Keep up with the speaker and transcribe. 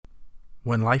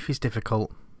When life is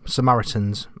difficult,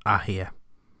 Samaritans are here.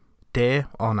 Day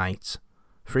or night,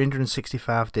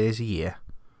 365 days a year.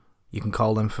 You can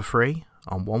call them for free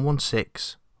on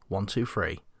 116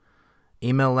 123.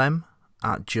 Email them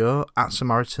at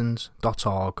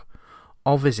joe@samaritans.org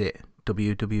or visit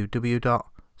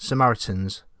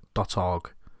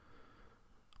www.samaritans.org.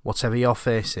 Whatever you're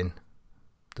facing,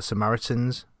 the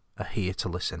Samaritans are here to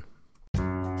listen.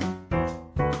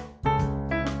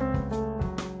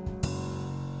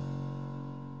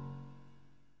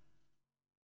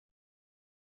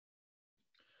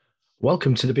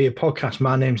 Welcome to the Beer Podcast.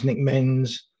 My name's Nick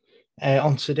Mins.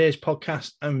 On today's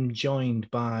podcast, I'm joined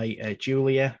by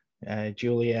Julia.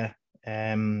 Julia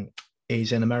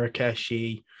is in America.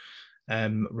 She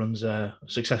runs a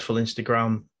successful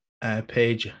Instagram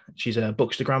page. She's a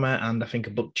bookstagrammer and I think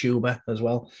a booktuber as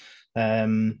well.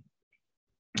 And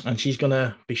she's going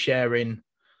to be sharing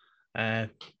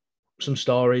some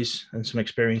stories and some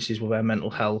experiences with her mental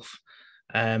health,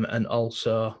 and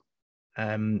also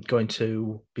going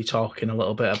to be talking a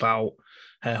little bit about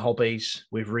her hobbies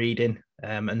with reading,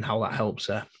 and how that helps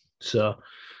her. So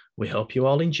we hope you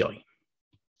all enjoy.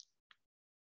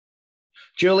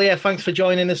 Julia, thanks for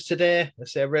joining us today.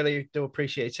 I really do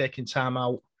appreciate you taking time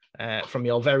out from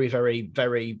your very, very,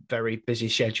 very, very busy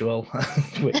schedule.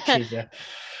 Which is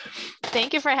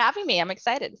Thank you for having me. I'm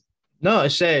excited. No,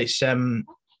 it's I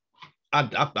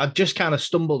just kind of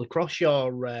stumbled across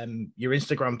your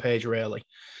Instagram page really.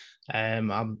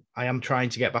 I am trying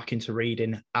to get back into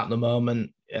reading at the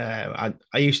moment. I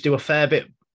used to do a fair bit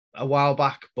a while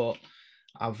back, but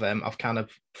I've kind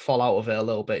of fall out of it a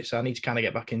little bit, so I need to kind of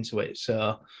get back into it.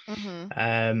 So,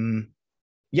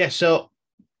 yeah. So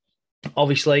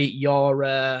obviously, you're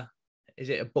is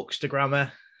it a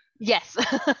bookstagrammer? Yes,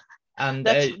 and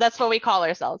that's what we call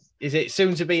ourselves. Is it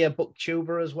soon to be a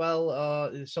booktuber as well,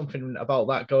 or is something about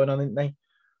that going on, isn't there?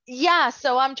 Yeah,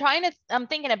 so I'm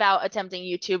thinking about attempting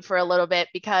YouTube for a little bit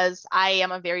because I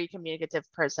am a very communicative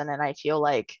person and I feel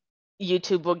like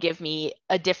YouTube will give me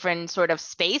a different sort of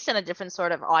space and a different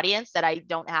sort of audience that I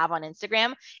don't have on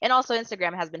Instagram. And also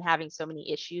Instagram has been having so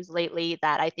many issues lately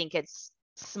that I think it's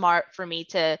smart for me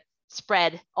to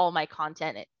spread all my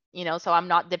content, so I'm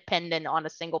not dependent on a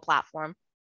single platform.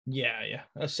 Yeah.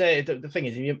 I say the thing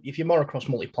is, if you're more across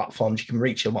multi-platforms, you can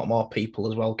reach a lot more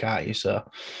people as well, can't you? So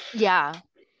yeah.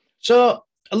 So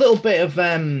a little bit of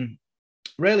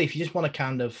really, if you just want to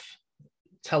kind of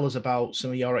tell us about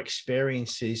some of your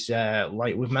experiences,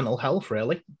 like with mental health,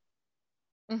 really.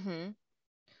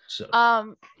 So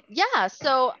yeah,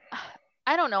 so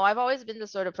I don't know. I've always been the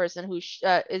sort of person who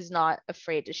is not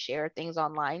afraid to share things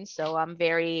online. So I'm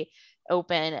very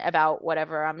open about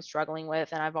whatever I'm struggling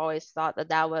with, and I've always thought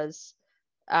that was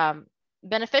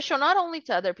beneficial not only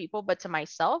to other people but to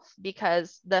myself,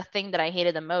 because the thing that I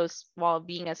hated the most while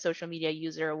being a social media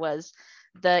user was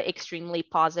the extremely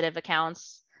positive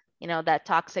accounts, that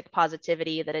toxic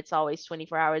positivity, that it's always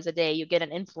 24 hours a day. You get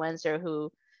an influencer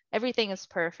who everything is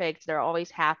perfect, they're always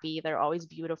happy, they're always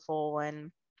beautiful,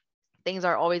 and things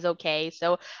are always okay.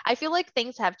 So I feel like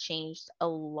things have changed a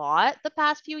lot the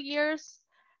past few years.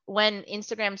 When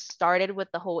Instagram started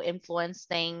with the whole influence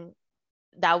thing,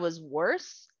 that was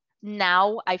worse.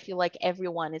 Now I feel like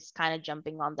everyone is kind of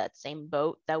jumping on that same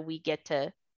boat, that we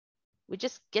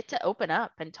just get to open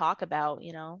up and talk about,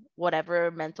 whatever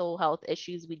mental health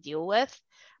issues we deal with.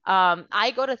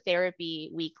 I go to therapy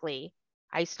weekly.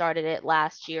 I started it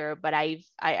last year, but I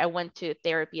went to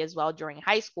therapy as well during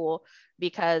high school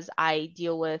because I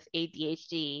deal with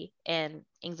ADHD and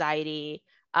anxiety.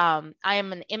 I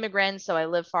am an immigrant, so I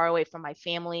live far away from my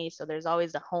family. So there's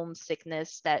always the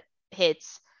homesickness that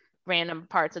hits random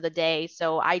parts of the day.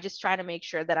 So I just try to make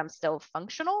sure that I'm still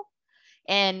functional.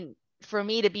 And for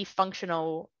me to be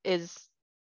functional is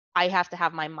I have to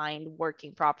have my mind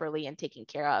working properly and taken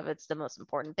care of. It's the most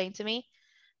important thing to me.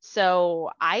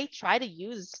 So I try to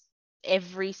use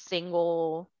every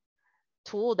single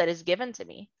tool that is given to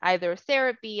me, either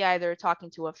therapy, either talking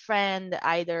to a friend,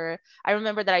 either I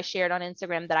remember that I shared on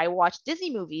Instagram that I watch Disney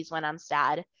movies when I'm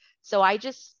sad. So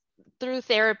through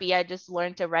therapy, I just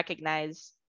learned to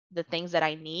recognize the things that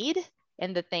I need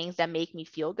and the things that make me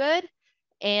feel good,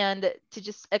 and to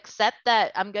just accept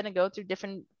that I'm going to go through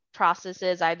different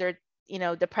processes, either,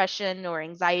 depression or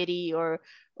anxiety or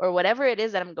whatever it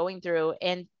is that I'm going through,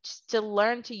 and just to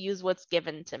learn to use what's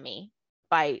given to me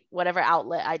by whatever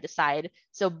outlet I decide.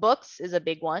 So books is a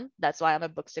big one. That's why I'm a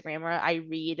bookstagrammer. I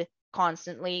read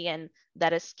constantly, and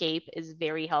that escape is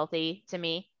very healthy to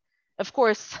me. Of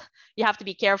course, you have to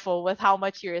be careful with how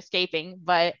much you're escaping,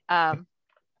 but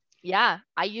yeah,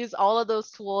 I use all of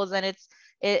those tools, and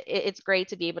it's great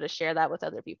to be able to share that with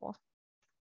other people.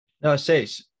 No,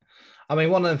 it's. I mean,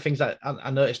 one of the things that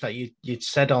I noticed that you'd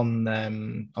said on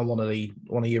one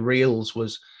of your reels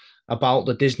was about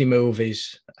the Disney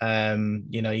movies.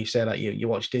 You say that you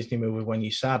watch Disney movies when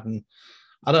you're sad, and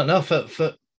I don't know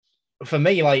for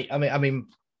me, like I mean,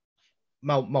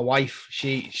 my wife,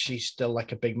 she's still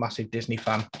like a big massive Disney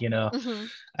fan. Hmm.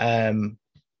 Um,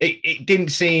 it didn't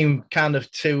seem kind of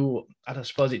too. I don't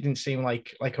suppose it didn't seem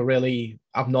like a really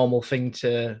abnormal thing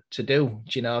to do.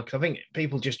 Because I think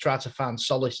people just try to find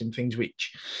solace in things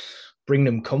which bring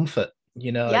them comfort. It's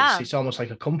Yeah. it's almost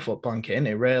like a comfort blanket, isn't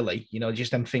it? Really,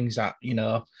 just them things that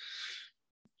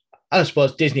I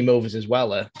suppose Disney movies as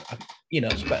well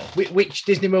which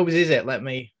Disney movies is it?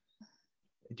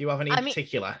 Do you have any in I mean,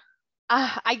 particular?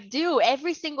 I do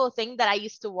every single thing that I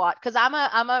used to watch because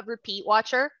I'm a repeat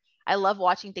watcher. I love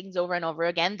watching things over and over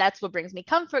again. That's what brings me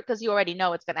comfort because you already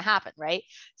know it's going to happen, right?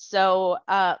 So,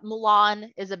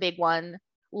 Mulan is a big one.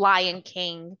 Lion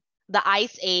King, The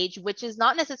Ice Age, which is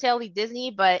not necessarily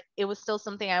Disney, but it was still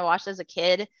something I watched as a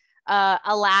kid.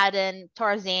 Aladdin,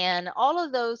 Tarzan, all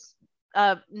of those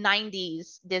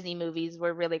 90s Disney movies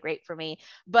were really great for me.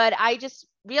 But I just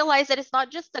realized that it's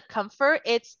not just the comfort,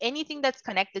 it's anything that's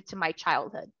connected to my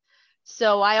childhood.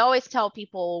 So I always tell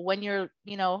people when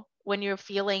you're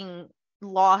feeling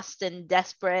lost and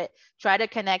desperate, try to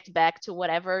connect back to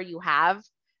whatever you have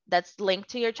that's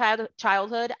linked to your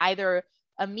childhood, either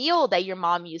a meal that your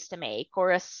mom used to make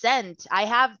or a scent. I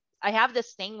have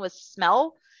this thing with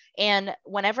smell, and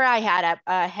whenever I had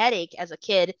a headache as a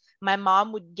kid, my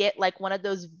mom would get like one of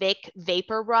those Vic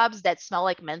vapor rubs that smell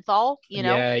like menthol.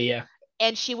 Yeah, yeah,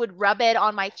 And she would rub it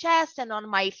on my chest and on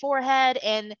my forehead.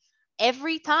 And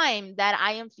every time that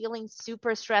I am feeling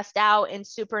super stressed out and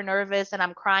super nervous and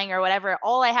I'm crying or whatever,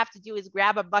 all I have to do is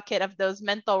grab a bucket of those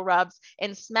menthol rubs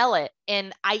and smell it.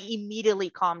 And I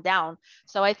immediately calm down.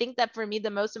 So I think that for me,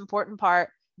 the most important part,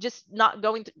 just not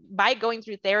by going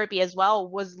through therapy as well,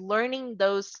 was learning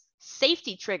those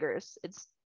safety triggers. It's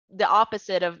the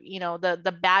opposite of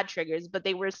the bad triggers, but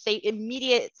they were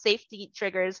immediate safety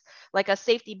triggers, like a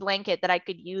safety blanket that I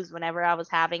could use whenever I was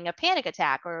having a panic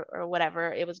attack or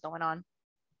whatever it was going on.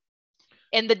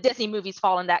 And the Disney movies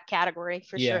fall in that category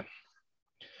for yeah.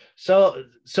 sure.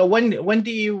 So when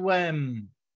do you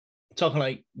talking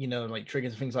like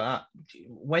triggers and things like that?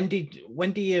 When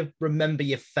do you remember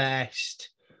your first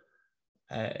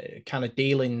kind of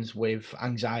dealings with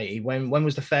anxiety? When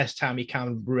was the first time you kind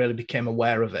of really became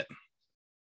aware of it?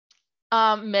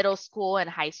 Middle school and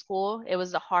high school, it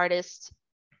was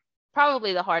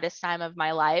probably the hardest time of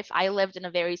my life. I lived in a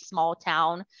very small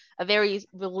town, a very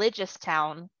religious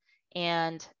town,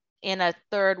 and in a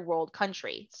third world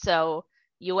country. So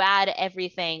you add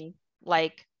everything,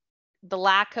 like the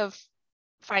lack of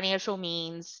financial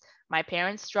means, my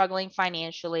parents struggling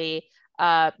financially,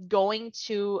 going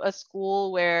to a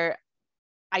school where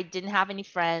I didn't have any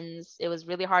friends. It was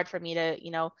really hard for me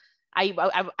to.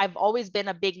 I've always been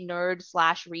a big nerd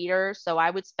slash reader, so I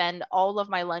would spend all of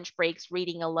my lunch breaks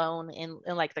reading alone in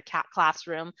like the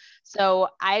classroom. So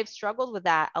I've struggled with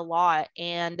that a lot,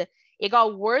 and it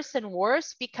got worse and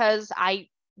worse because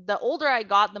the older I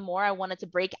got, the more I wanted to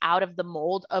break out of the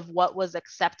mold of what was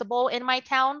acceptable in my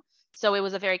town. So it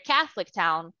was a very Catholic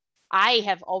town. I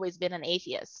have always been an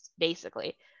atheist,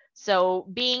 basically. So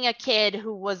being a kid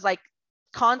who was like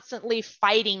constantly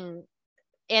fighting,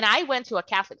 and I went to a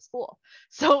Catholic school.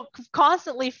 So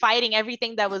constantly fighting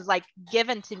everything that was like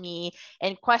given to me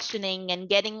and questioning and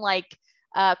getting like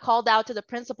called out to the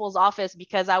principal's office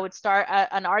because I would start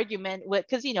an argument with,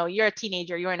 because you're a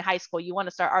teenager, you're in high school, you want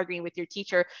to start arguing with your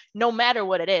teacher no matter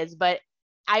what it is. But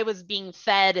I was being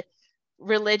fed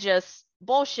religious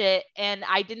bullshit and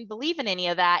I didn't believe in any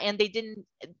of that. And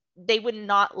they would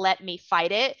not let me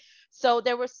fight it. So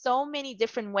there were so many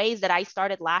different ways that I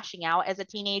started lashing out as a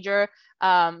teenager.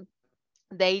 Um,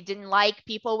 they didn't like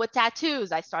people with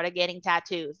tattoos. I started getting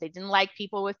tattoos. They didn't like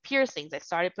people with piercings. I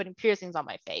started putting piercings on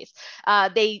my face.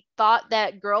 They thought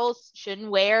that girls shouldn't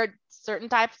wear certain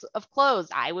types of clothes.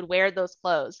 I would wear those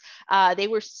clothes. They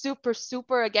were super,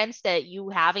 super against it. You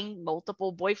having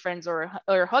multiple boyfriends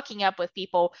or hooking up with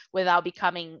people without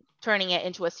turning it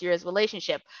into a serious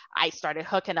relationship. I started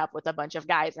hooking up with a bunch of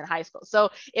guys in high school. So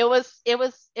it was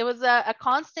a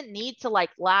constant need to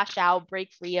like lash out,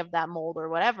 break free of that mold or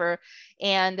whatever.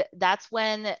 And that's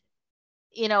when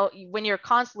you're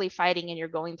constantly fighting and you're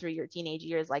going through your teenage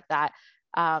years like that.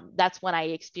 That's when I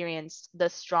experienced the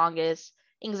strongest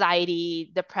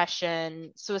anxiety,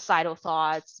 depression, suicidal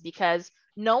thoughts, because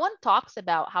no one talks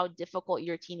about how difficult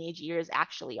your teenage years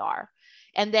actually are.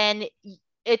 And then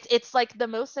it's like the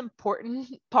most important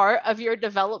part of your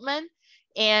development.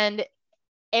 And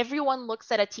everyone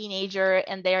looks at a teenager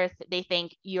and they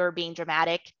think you're being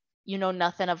dramatic. You know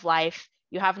nothing of life.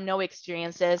 You have no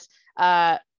experiences.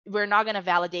 We're not going to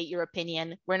validate your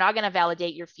opinion. We're not going to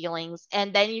validate your feelings.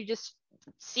 And then you just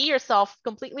see yourself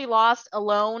completely lost,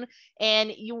 alone,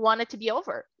 and you want it to be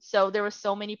over. So there were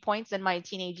so many points in my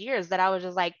teenage years that I was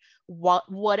just like,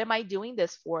 what am I doing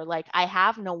this for? Like, I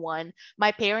have no one.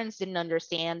 My parents didn't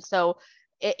understand. So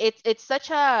it's such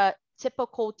a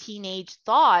typical teenage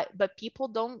thought, but people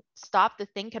don't stop to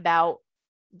think about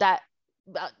that.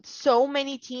 So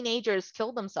many teenagers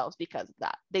kill themselves because of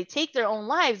that. They take their own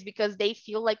lives because they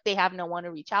feel like they have no one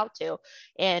to reach out to.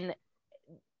 And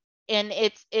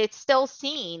it's still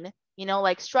seen,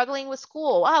 like struggling with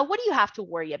school. Oh, what do you have to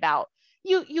worry about?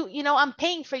 I'm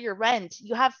paying for your rent.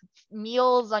 You have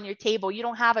meals on your table. You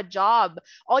don't have a job.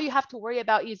 All you have to worry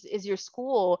about is your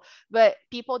school. But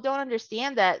people don't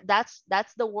understand that that's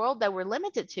the world that we're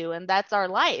limited to, and that's our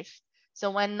life.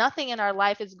 So when nothing in our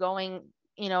life is going,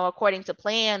 according to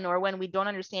plan, or when we don't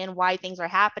understand why things are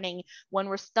happening, when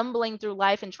we're stumbling through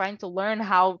life and trying to learn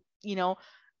how,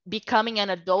 becoming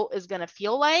an adult is going to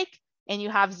feel like, and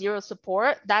you have zero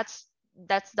support, that's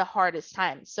the hardest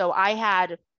time. So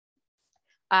I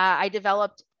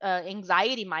developed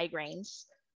anxiety migraines,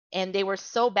 and they were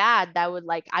so bad that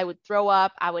I would throw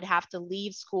up. I would have to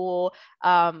leave school.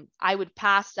 I would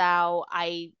pass out.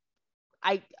 I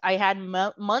had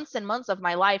months and months of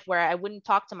my life where I wouldn't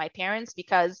talk to my parents,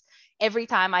 because every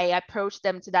time I approached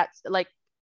them to that, like,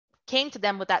 came to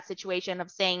them with that situation of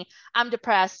saying, I'm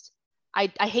depressed, I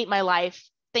hate my life,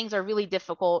 things are really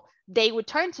difficult, they would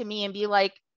turn to me and be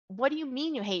like, what do you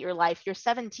mean you hate your life? You're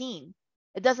 17.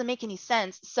 It doesn't make any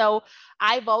sense. So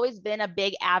I've always been a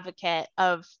big advocate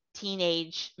of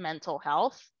teenage mental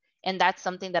health. And that's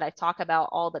something that I talk about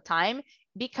all the time,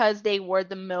 because they were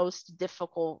the most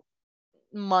difficult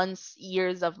months,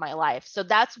 years of my life. So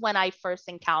that's when I first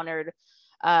encountered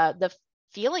the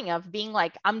feeling of being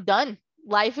like, I'm done.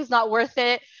 Life is not worth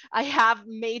it. I have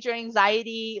major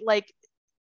anxiety, like,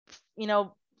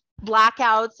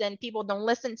 blackouts, and people don't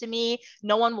listen to me.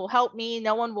 No one will help me.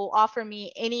 No one will offer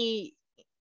me any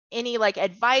like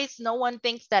advice. No one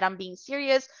thinks that I'm being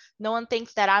serious. No one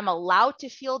thinks that I'm allowed to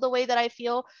feel the way that I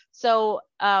feel. So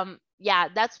yeah,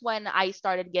 that's when I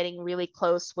started getting really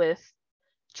close with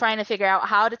trying to figure out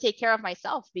how to take care of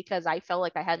myself, because I felt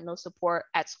like I had no support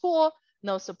at school,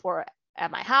 no support at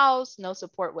my house, no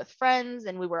support with friends,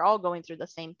 and we were all going through the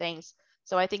same things.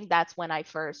 So I think that's when I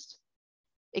first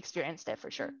experienced it,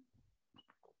 for sure.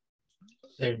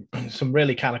 Some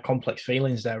really kind of complex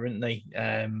feelings there, aren't they?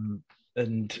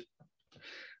 And I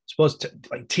suppose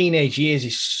like teenage years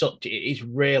is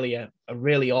really a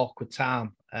really awkward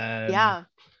time. Yeah.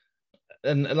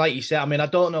 And like you said, I mean, I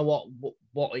don't know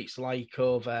what it's like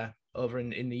over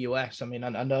in the US. I mean,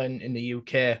 I know in the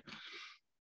UK,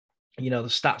 the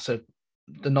stats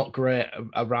they're not great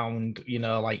around,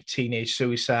 like teenage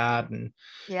suicide and,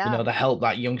 Yeah. the help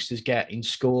that youngsters get in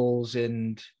schools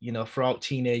and, throughout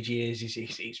teenage years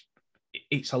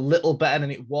it's a little better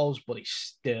than it was, but it's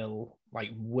still like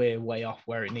way off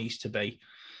where it needs to be.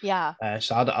 Yeah.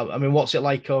 So I mean, what's it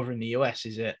like over in the US?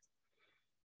 Is it?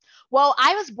 Well,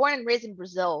 I was born and raised in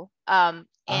Brazil. And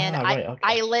Right,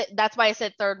 okay. that's why I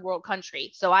said third world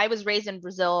country. So I was raised in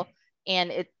Brazil,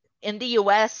 and in the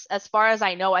US, as far as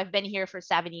I know, I've been here for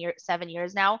 7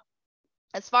 years now.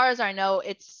 As far as I know,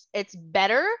 it's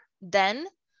better than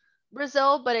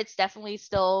Brazil, but it's definitely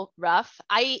still rough.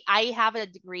 I have a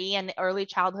degree in early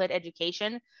childhood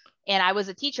education, and I was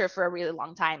a teacher for a really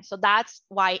long time. So that's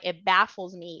why it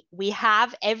baffles me. We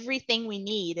have everything we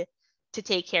need to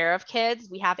take care of kids.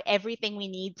 We have everything we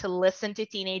need to listen to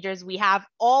teenagers. We have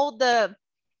all the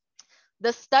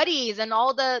studies and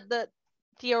all the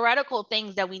theoretical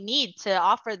things that we need to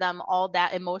offer them all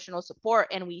that emotional support,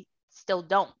 and we still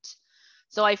don't.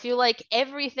 So I feel like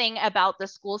everything about the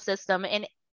school system in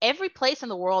every place in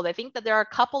the world, I think that there are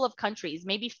a couple of countries,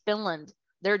 maybe Finland,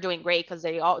 they're doing great because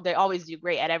they always do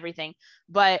great at everything.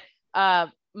 But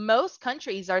most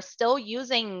countries are still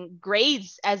using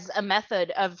grades as a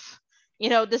method of,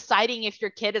 deciding if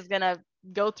your kid is going to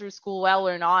go through school well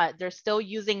or not. They're still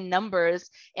using numbers,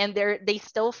 and they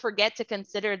still forget to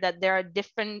consider that there are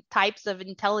different types of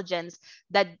intelligence,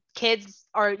 that kids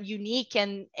are unique,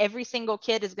 and every single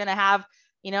kid is going to have,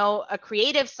 a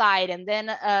creative side, and then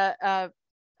a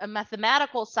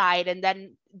mathematical side, and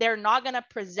then they're not going to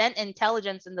present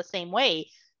intelligence in the same way.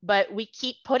 But we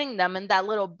keep putting them in that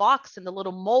little box, in the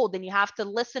little mold, and you have to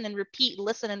listen and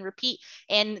repeat.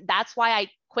 And that's why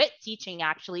I quit teaching,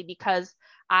 actually, because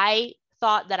I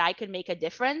thought that I could make a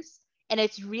difference. And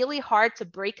it's really hard to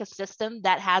break a system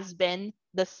that has been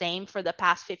the same for the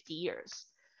past 50 years.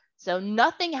 So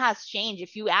nothing has changed.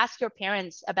 If you ask your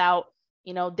parents about,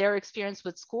 you know, their experience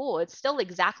with school, it's still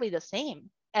exactly the same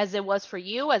as it was for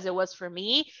you, as it was for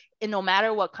me, and no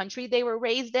matter what country they were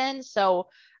raised in. So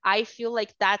I feel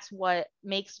like that's what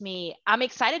makes me, I'm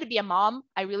excited to be a mom.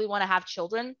 I really want to have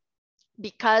children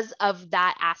because of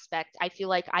that aspect. I feel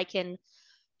like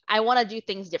I want to do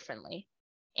things differently.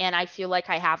 And I feel like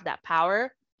I have that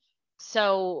power.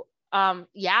 So,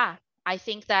 yeah, I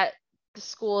think that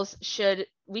schools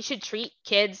we should treat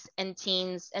kids and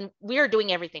teens, and we are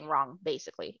doing everything wrong,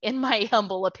 basically, in my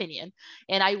humble opinion.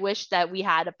 And I wish that we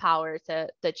had a power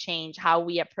to change how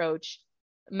we approach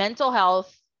mental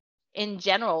health in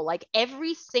general. Like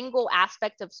every single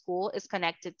aspect of school is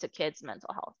connected to kids'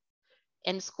 mental health.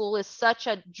 And school is such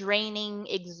a draining,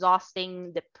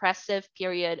 exhausting, depressive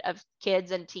period of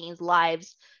kids and teens'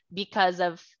 lives because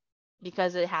of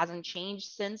because it hasn't changed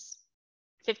since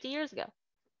 50 years ago.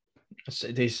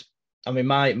 It is. I mean,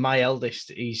 my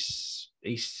eldest, he's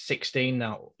 16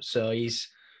 now, so he's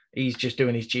just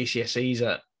doing his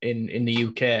GCSEs in the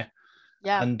UK,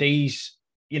 Yeah. and he's,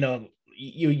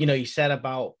 you said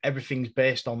about everything's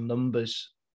based on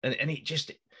numbers, and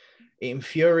it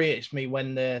infuriates me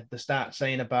when they start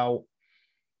saying about,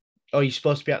 oh, you're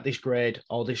supposed to be at this grade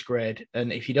or this grade,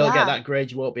 and if you don't get Yeah. that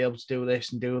grade, you won't be able to do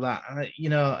this and do that. And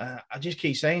I just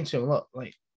keep saying to him, look,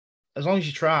 like, as long as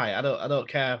you try, I don't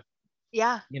care,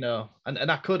 Yeah.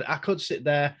 and I could sit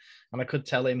there and I could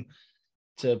tell him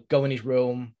to go in his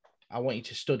room. I want you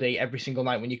to study every single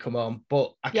night when you come home.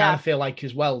 But I kind Yeah. of feel like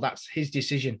as well, that's his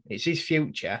decision. It's his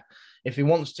future. If he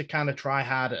wants to kind of try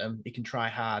hard at him, he can try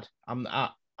hard.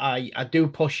 I do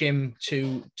push him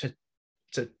to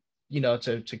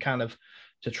kind of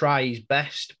to try his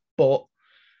best. But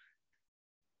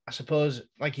I suppose,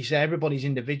 like you say, everybody's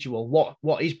individual.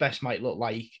 What his best might look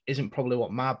like isn't probably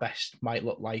what my best might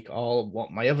look like, or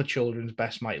what my other children's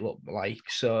best might look like.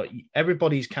 So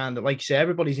everybody's kind of, like you say,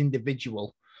 everybody's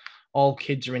individual. All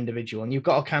kids are individual, and you've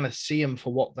got to kind of see them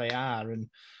for what they are, and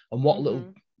what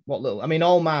little. I mean,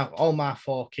 all my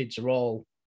four kids are all,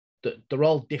 they're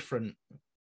all different,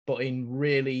 but in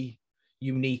really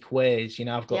unique ways.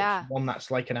 I've got Yeah. one that's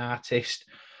like an artist,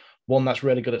 one that's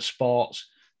really good at sports.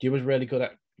 The other's really good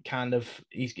at kind of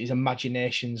his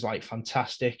imagination's like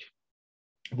fantastic.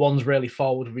 One's really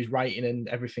forward with his writing and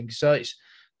everything. So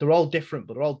they're all different,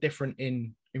 but they're all different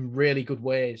in really good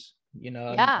ways. And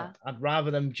Yeah. I'd rather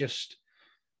them just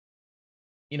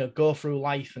go through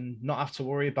life and not have to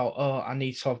worry about, oh, I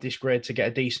need to have this grade to get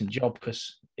a decent job,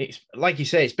 because it's like you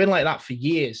say, it's been like that for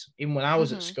years, even when I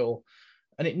was at school.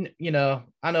 And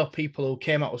I know people who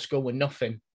came out of school with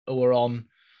nothing, who are on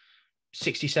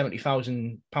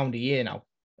 60,000-70,000 pound a year now.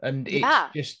 And it's Yeah.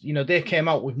 just, they came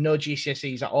out with no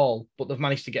GCSEs at all, but they've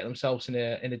managed to get themselves in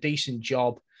a decent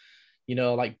job,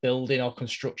 like building or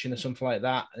construction or something like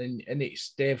that. And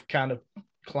they've kind of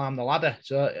climbed the ladder.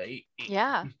 So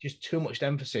Yeah. it's just too much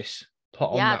emphasis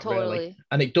put on Yeah, that, really. totally.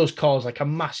 And it does cause like a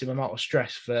massive amount of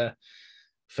stress for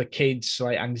kids,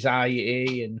 like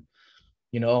anxiety and,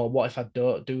 what if I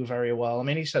don't do very well? I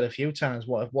mean, he said a few times,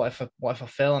 what if I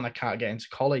fail and I can't get into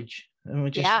college?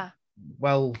 And Yeah.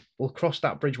 we'll cross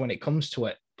that bridge when it comes to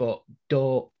it, but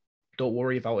don't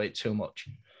worry about it too much.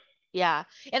 Yeah.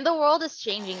 And the world is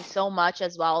changing so much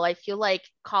as well. I feel like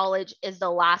college is the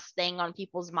last thing on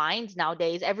people's minds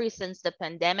nowadays. Ever since the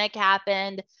pandemic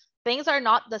happened, things are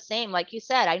not the same. Like you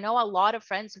said, I know a lot of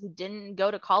friends who didn't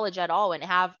go to college at all and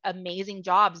have amazing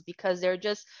jobs because they're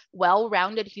just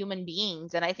well-rounded human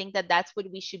beings. And I think that that's what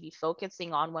we should be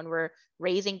focusing on when we're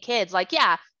raising kids. Like,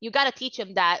 yeah, you got to teach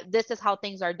them that this is how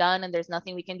things are done and there's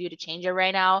nothing we can do to change it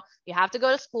right now. You have to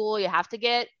go to school, you have to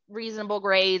get reasonable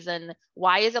grades. And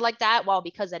why is it like that? Well,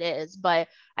 because it is. But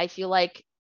I feel like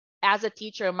as a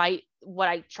teacher, what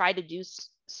I tried to do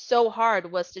so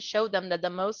hard was to show them that the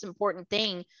most important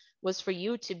thing was for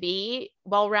you to be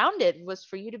well-rounded, was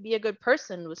for you to be a good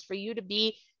person, was for you to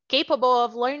be capable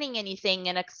of learning anything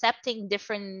and accepting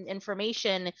different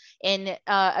information and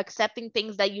accepting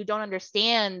things that you don't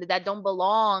understand, that don't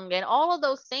belong, and all of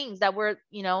those things that were,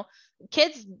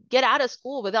 kids get out of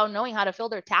school without knowing how to fill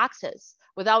their taxes,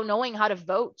 without knowing how to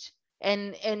vote,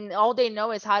 and all they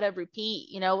know is how to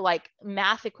repeat, like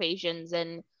math equations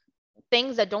and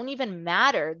things that don't even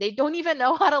matter. They don't even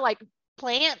know how to like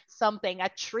plant something, a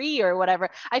tree or whatever.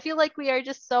 I feel like we are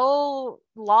just so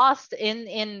lost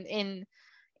in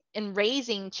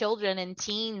raising children and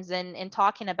teens and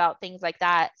talking about things like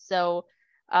that. So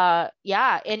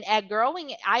yeah, and at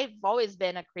growing, I've always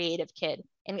been a creative kid,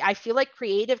 and I feel like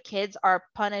creative kids are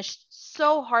punished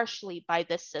so harshly by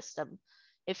this system.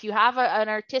 If you have an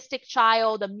artistic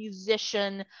child, a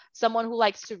musician, someone who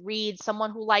likes to read,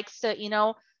 someone who likes to,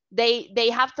 They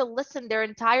have to listen their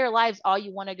entire lives. Oh,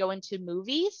 you want to go into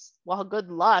movies? Well, good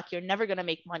luck. You're never going to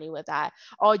make money with that.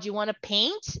 Oh, do you want to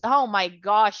paint? Oh my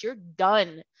gosh, you're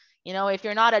done. If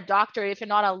you're not a doctor, if you're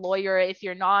not a lawyer, if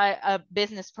you're not a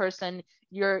business person,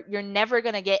 you're never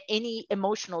going to get any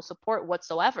emotional support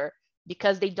whatsoever,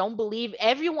 because they don't believe.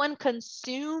 Everyone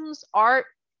consumes art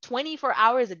 24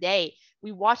 hours a day.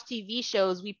 We watch TV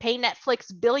shows, we pay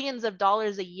Netflix billions of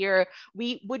dollars a year.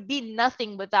 We would be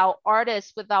nothing without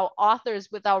artists, without authors,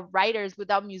 without writers,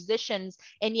 without musicians,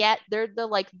 and yet they're the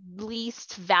like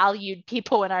least valued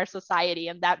people in our society,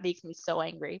 and that makes me so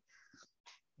angry.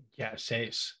 Yeah,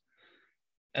 it's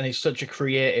such a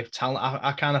creative talent.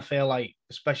 I kind of feel like,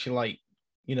 especially like,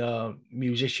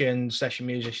 musicians, session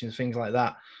musicians, things like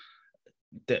that,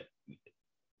 that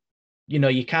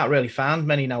you can't really find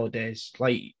many nowadays.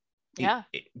 Like, Yeah.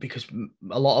 because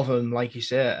a lot of them, like you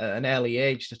say, at an early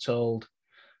age, they're told,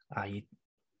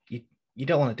 you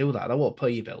don't want to do that. That won't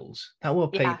pay your bills. That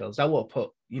won't pay your bills. That won't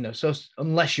put, so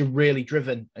unless you're really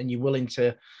driven and you're willing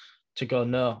to go,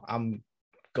 no, I'm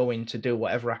going to do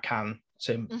whatever I can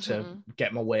to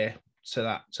get my way to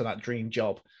that dream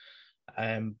job.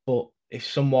 But if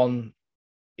someone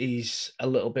is a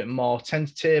little bit more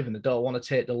tentative and they don't want to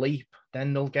take the leap,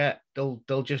 then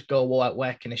they'll just go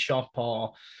work in a shop,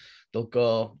 or they'll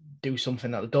go do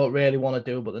something that they don't really want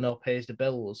to do, but they know pays the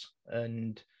bills.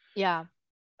 And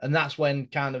that's when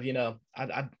kind of,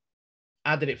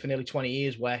 I did it for nearly 20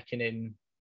 years, working in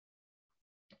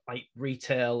like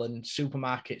retail and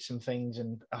supermarkets and things.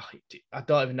 And I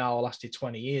don't even know how I lasted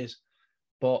 20 years,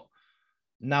 but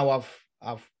now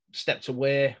I've stepped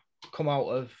away, come out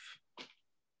of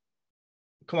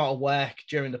work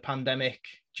during the pandemic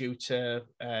due to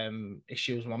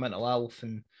issues with my mental health,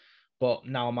 but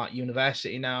now I'm at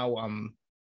university now. I'm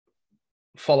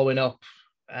following up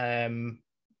on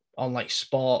like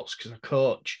sports because I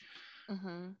coach.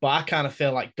 But I kind of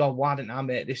feel like, God, why didn't I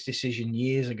make this decision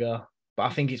years ago? But I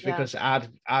think it's because I'd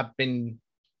been,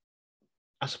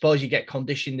 I suppose you get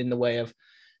conditioned in the way of,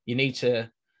 you need to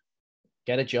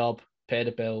get a job, pay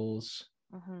the bills,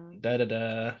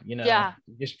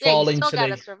 just fall you into still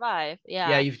gotta survive.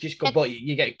 You've just got, but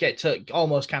you get to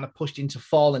almost kind of pushed into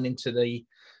falling into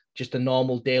just the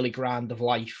normal daily grind of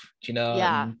life,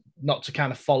 and not to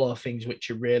kind of follow things which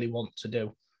you really want to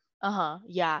do.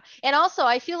 Yeah. And also,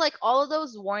 I feel like all of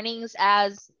those warnings,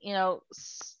 as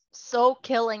so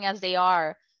killing as they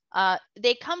are,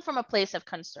 they come from a place of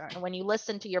concern. When you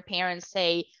listen to your parents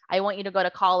say, I want you to go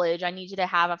to college, I need you to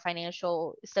have a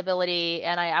financial stability,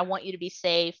 and I want you to be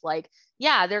safe. Like,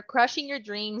 yeah, they're crushing your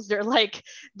dreams. They're like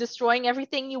destroying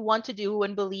everything you want to do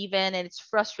and believe in. And it's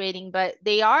frustrating, but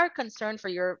they are concerned for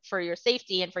your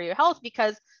safety and for your health,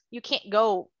 because you can't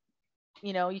go,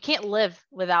 you can't live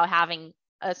without having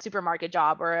a supermarket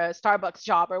job or a Starbucks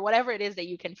job or whatever it is that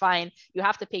you can find. You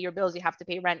have to pay your bills, you have to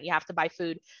pay rent, you have to buy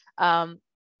food.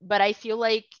 But I feel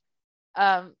like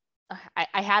I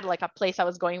had like a place I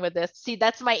was going with this. See,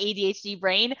 that's my ADHD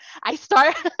brain. I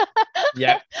start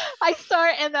I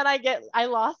start and then I get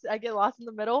lost in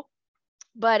the middle.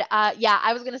 But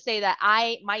I was gonna say that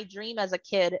my dream as a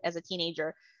kid, as a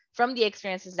teenager, from the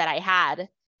experiences that I had,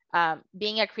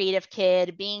 being a creative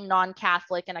kid, being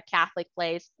non-Catholic in a Catholic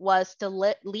place, was to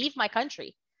leave my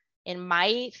country. In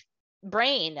my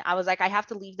brain, I was like, I have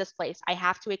to leave this place. I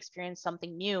have to experience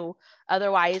something new.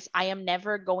 Otherwise, I am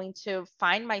never going to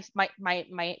find my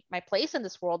place in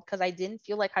this world, because I didn't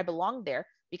feel like I belonged there,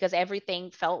 because everything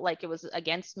felt like it was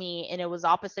against me, and it was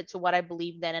opposite to what I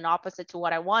believed in and opposite to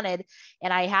what I wanted.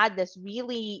 And I had this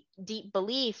really deep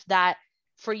belief that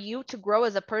for you to grow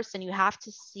as a person, you have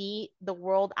to see the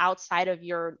world outside of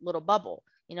your little bubble,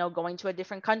 going to a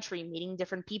different country, meeting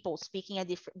different people, speaking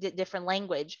a different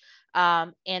language.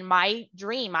 And my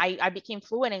dream, I became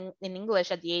fluent in English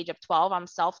at the age of 12. I'm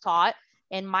self-taught.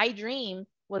 And my dream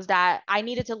was that I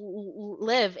needed to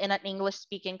live in an English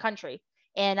speaking country.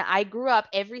 And I grew up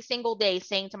every single day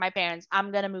saying to my parents,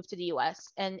 I'm going to move to the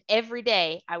US. And every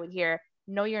day I would hear,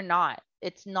 no, you're not.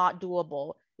 It's not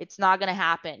doable. It's not going to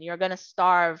happen. You're going to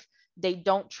starve. They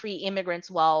don't treat immigrants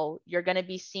well. You're going to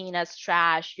be seen as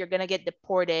trash. You're going to get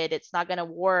deported. It's not going to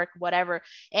work, whatever.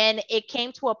 And it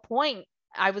came to a point,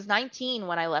 I was 19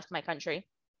 when I left my country.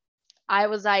 I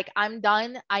was like, I'm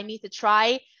done. I need to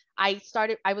try. I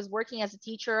was working as a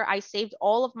teacher. I saved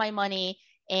all of my money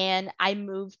and I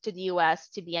moved to the US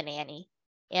to be a nanny.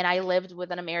 And I lived with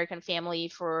an American family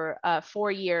for 4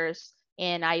 years.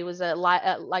 And I was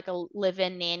like a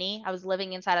live-in nanny. I was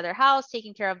living inside of their house,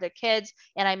 taking care of their kids,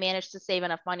 and I managed to save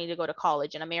enough money to go to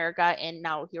college in America. And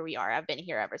now here we are. I've been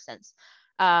here ever since.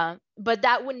 But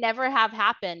that would never have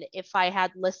happened if I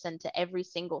had listened to every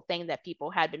single thing that people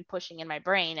had been pushing in my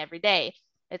brain every day.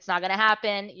 It's not going to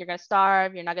happen. You're going to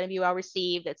starve. You're not going to be well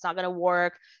received. It's not going to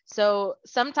work. So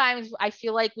sometimes I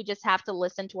feel like we just have to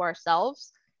listen to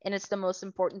ourselves. And it's the most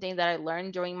important thing that I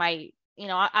learned during my,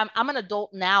 I'm an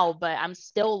adult now, but I'm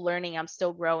still learning. I'm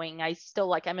still growing.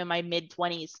 I'm in my mid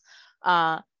 20s.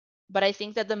 But I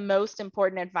think that the most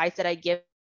important advice that I give,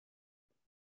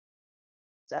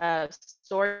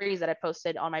 stories that I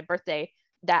posted on my birthday,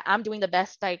 that I'm doing the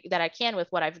best that I can with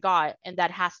what I've got, and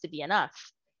that has to be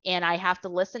enough. And I have to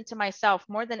listen to myself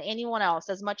more than anyone else,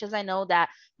 as much as I know that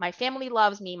my family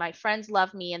loves me, my friends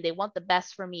love me, and they want the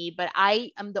best for me. But I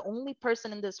am the only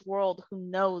person in this world who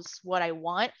knows what I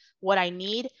want, what I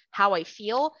need, how I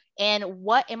feel, and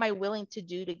what am I willing to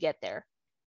do to get there.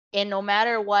 And no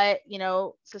matter what,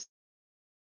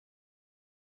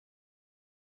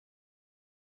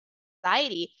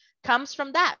 society comes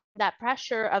from that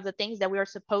pressure of the things that we are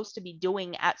supposed to be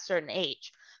doing at certain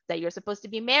age, that you're supposed to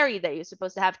be married, that you're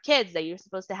supposed to have kids, that you're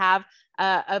supposed to have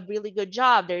a really good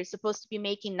job, that you're supposed to be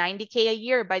making 90K a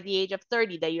year by the age of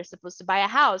 30, that you're supposed to buy a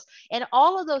house. And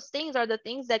all of those things are the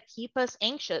things that keep us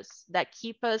anxious, that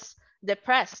keep us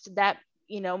depressed, that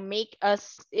make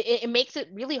us, it makes it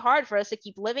really hard for us to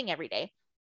keep living every day.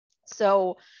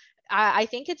 So I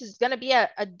think it's going to be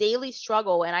a daily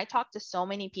struggle. And I talk to so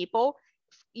many people.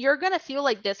 You're going to feel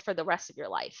like this for the rest of your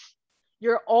life.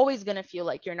 You're always going to feel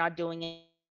like you're not doing it.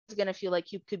 It's going to feel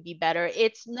like you could be better.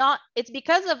 It's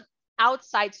because of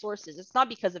outside sources. It's not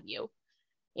because of you.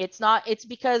 It's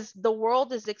because the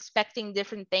world is expecting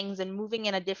different things and moving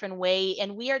in a different way.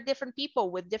 And we are different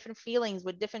people with different feelings,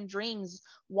 with different dreams,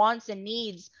 wants, and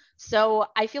needs. So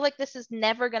I feel like this is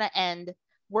never going to end.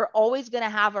 We're always going to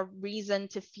have a reason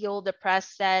to feel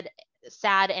depressed, sad,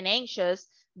 and anxious.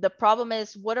 The problem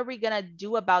is, what are we going to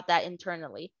do about that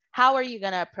internally? How are you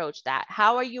going to approach that?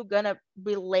 How are you going to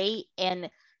relate and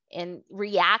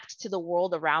react to the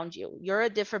world around you? You're a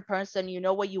different person. You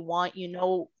know what you want. You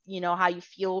know how you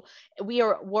feel.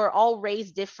 We're all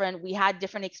raised different. We had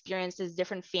different experiences,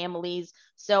 different families.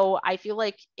 So I feel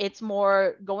like it's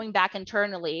more going back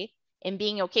internally and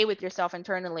being okay with yourself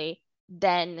internally,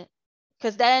 then,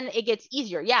 because then it gets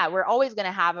easier. Yeah, we're always going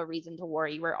to have a reason to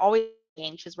worry. We're always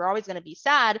anxious. We're always going to be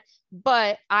sad.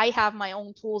 But I have my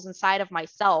own tools inside of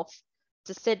myself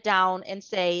to sit down and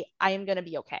say, I am going to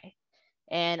be okay.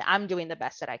 And I'm doing the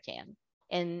best that I can.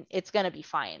 And it's going to be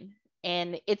fine.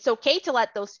 And it's okay to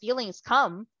let those feelings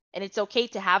come. And it's okay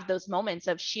to have those moments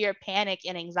of sheer panic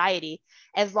and anxiety,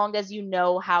 as long as you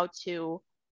know how to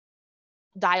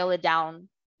dial it down,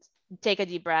 take a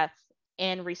deep breath,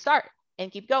 and restart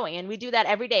and keep going. And we do that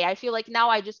every day. I feel like now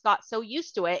I just got so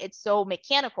used to it. It's so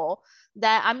mechanical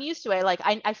that I'm used to it. Like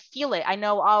I feel it. I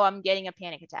know, oh, I'm getting a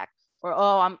panic attack, or,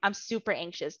 oh, I'm super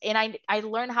anxious. And I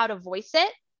learn how to voice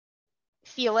it,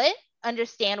 feel it,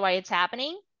 understand why it's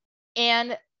happening,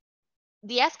 and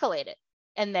de-escalate it,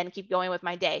 and then keep going with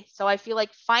my day. So I feel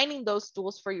like finding those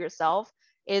tools for yourself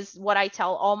is what I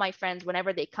tell all my friends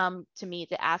whenever they come to me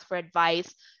to ask for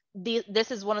advice.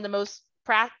 This is one of the most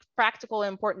practical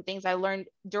and important things I learned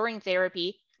during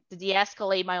therapy, to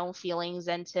de-escalate my own feelings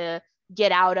and to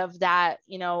get out of that,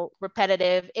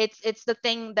 repetitive. It's the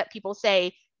thing that people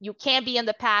say, you can't be in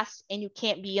the past and you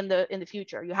can't be in the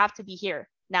future. You have to be here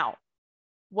now.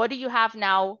 What do you have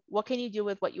now? What can you do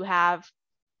with what you have?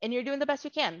 And you're doing the best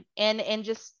you can. And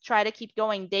just try to keep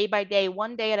going day by day,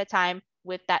 one day at a time,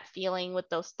 with that feeling, with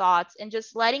those thoughts, and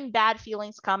just letting bad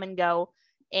feelings come and go,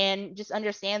 and just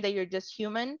understand that you're just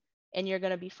human and you're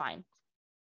going to be fine.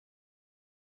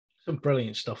 Some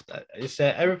brilliant stuff. That it's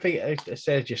everything it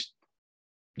says. Just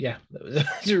yeah,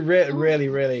 it's really, really,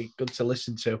 really good to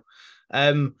listen to.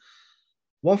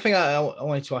 One thing I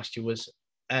wanted to ask you was,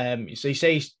 so you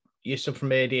say you suffer from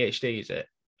ADHD, is it?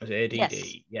 Is it ADD?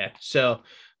 Yes. Yeah. So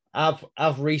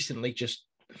I've recently just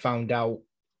found out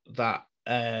that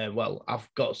I'm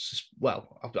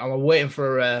waiting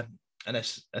for an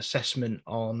assessment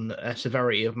on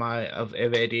severity of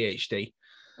ADHD.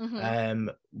 Mm-hmm.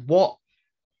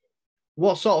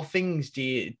 What sort of things do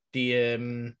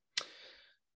you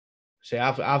say?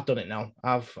 I've done it now.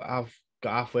 I've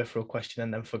got halfway through a question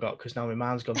and then forgot, because now my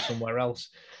mind's gone somewhere else.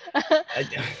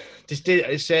 Just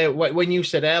did say when you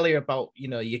said earlier about,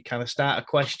 you kind of start a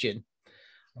question,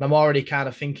 and I'm already kind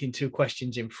of thinking two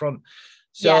questions in front.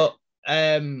 So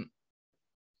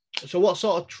so what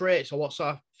sort of traits or what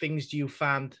sort of things do you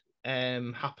find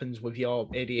happens with your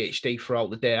ADHD throughout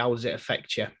the day? How does it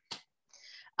affect you?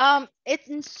 It's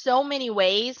in so many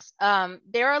ways.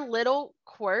 There are little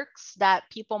quirks that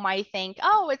people might think,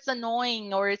 oh, it's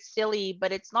annoying or it's silly,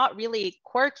 but it's not really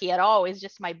quirky at all. It's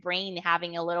just my brain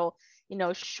having a little,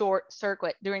 short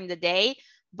circuit during the day.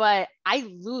 But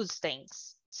I lose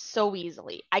things so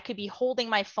easily. I could be holding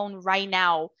my phone right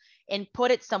now and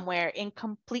put it somewhere and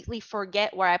completely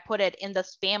forget where I put it in the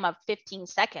span of 15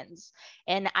 seconds.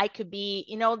 And I could be,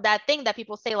 that thing that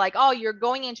people say, like, oh, you're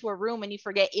going into a room and you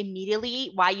forget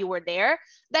immediately why you were there.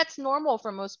 That's normal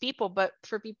for most people. But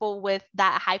for people with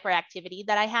that hyperactivity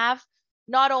that I have,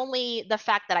 not only the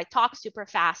fact that I talk super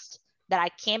fast, that I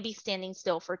can't be standing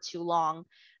still for too long,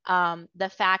 the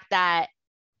fact that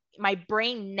my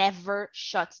brain never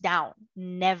shuts down,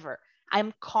 never.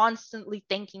 I'm constantly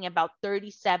thinking about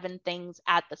 37 things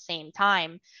at the same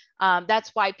time.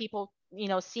 That's why people,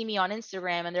 see me on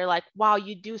Instagram and they're like, wow,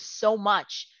 you do so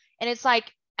much. And it's like,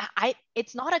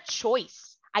 it's not a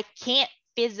choice. I can't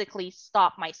physically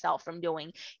stop myself from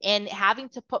doing, and having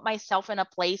to put myself in a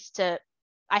place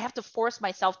I have to force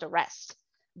myself to rest.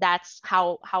 That's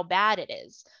how bad it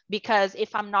is. Because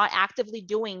if I'm not actively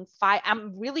doing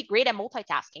I'm really great at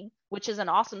multitasking, which is an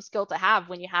awesome skill to have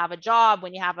when you have a job,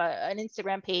 when you have an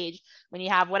Instagram page, when you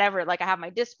have whatever. Like, I have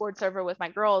my Discord server with my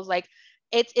girls. Like,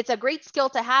 it's a great skill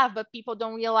to have, but people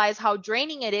don't realize how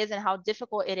draining it is and how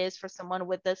difficult it is for someone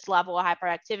with this level of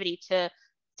hyperactivity to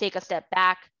take a step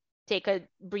back, take a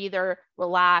breather,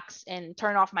 relax, and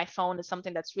turn off my phone is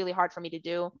something that's really hard for me to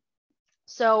do.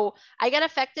 So I get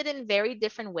affected in very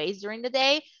different ways during the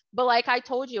day. But like I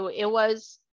told you,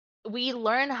 we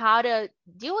learn how to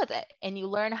deal with it, and you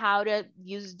learn how to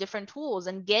use different tools,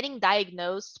 and getting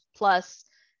diagnosed plus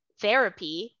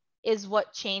therapy is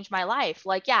what changed my life.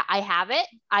 Like, yeah, I have it.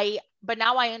 But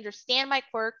now I understand my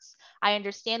quirks. I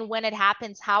understand when it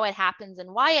happens, how it happens,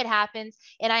 and why it happens.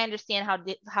 And I understand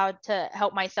how to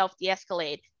help myself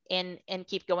de-escalate and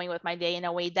keep going with my day in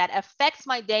a way that affects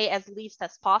my day as least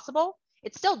as possible.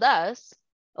 It still does.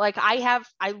 Like,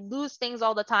 I lose things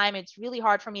all the time. It's really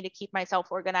hard for me to keep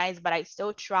myself organized, but I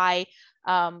still try.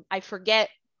 I forget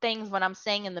things when I'm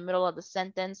saying in the middle of the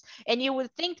sentence. And you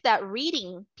would think that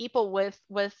reading, people with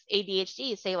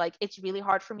ADHD say, like, it's really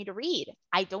hard for me to read.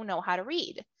 I don't know how to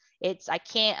read.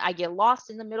 I get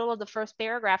lost in the middle of the first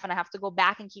paragraph and I have to go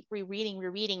back and keep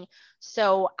rereading.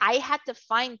 So I had to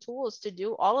find tools to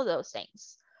do all of those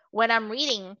things. When I'm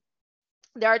reading,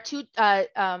 there are two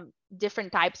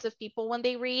different types of people when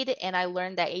they read. And I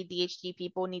learned that ADHD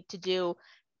people need to do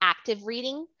active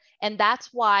reading. And that's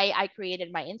why I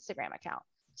created my Instagram account.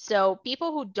 So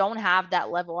people who don't have that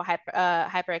level of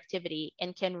hyperactivity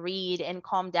and can read and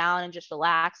calm down and just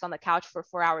relax on the couch for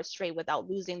 4 hours straight without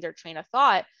losing their train of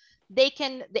thought,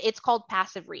 it's called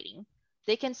passive reading.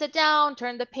 They can sit down,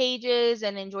 turn the pages,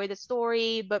 and enjoy the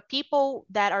story. But people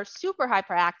that are super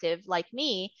hyperactive, like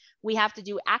me, we have to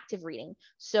do active reading.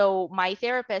 So my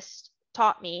therapist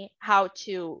taught me how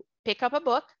to pick up a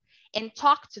book and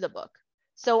talk to the book.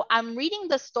 So I'm reading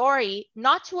the story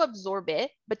not to absorb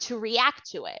it, but to react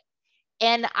to it.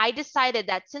 And I decided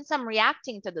that since I'm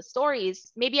reacting to the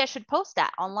stories, maybe I should post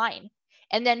that online.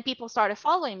 And then people started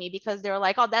following me because they're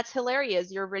like, oh, that's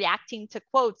hilarious. You're reacting to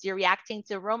quotes. You're reacting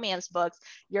to romance books.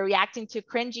 You're reacting to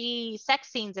cringy sex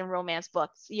scenes in romance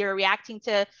books. You're reacting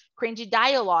to cringy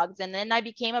dialogues. And then I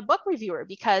became a book reviewer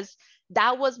because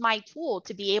that was my tool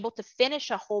to be able to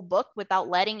finish a whole book without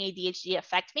letting ADHD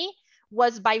affect me,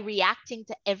 was by reacting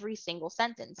to every single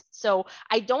sentence. So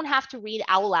I don't have to read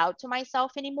out loud to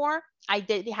myself anymore. I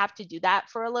did have to do that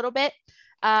for a little bit.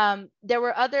 There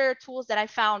were other tools that I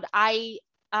found. I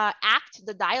act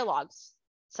the dialogues.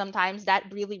 Sometimes that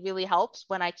really, really helps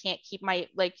when I can't keep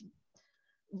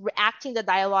acting the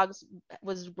dialogues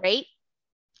was great.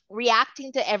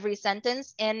 Reacting to every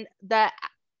sentence, and the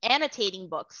annotating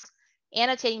books.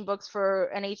 Annotating books for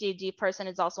an ADHD person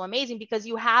is also amazing because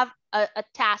you have a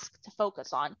task to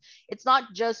focus on. It's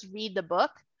not just read the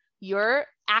book. You're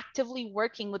actively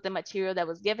working with the material that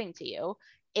was given to you.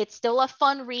 It's still a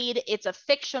fun read. It's a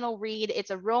fictional read.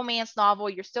 It's a romance novel.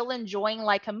 You're still enjoying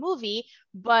like a movie,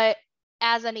 but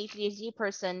as an ADHD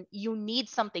person, you need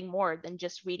something more than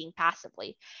just reading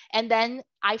passively. And then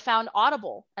I found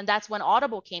Audible, and that's when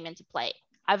Audible came into play.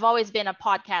 I've always been a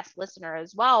podcast listener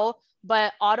as well,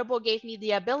 but Audible gave me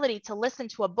the ability to listen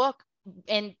to a book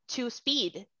in 2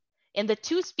 speed. And the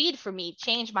 2 speed for me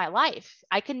changed my life.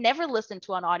 I could never listen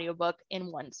to an audiobook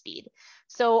in 1 speed.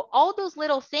 So all those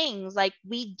little things, like,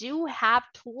 we do have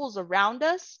tools around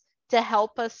us to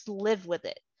help us live with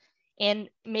it and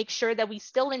make sure that we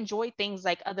still enjoy things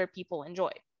like other people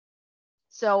enjoy.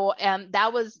 So and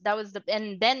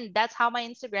then that's how my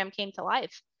Instagram came to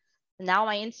life. Now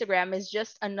my Instagram is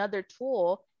just another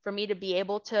tool for me to be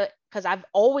able to, because I've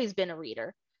always been a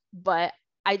reader, but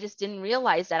I just didn't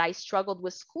realize that I struggled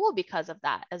with school because of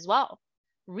that as well.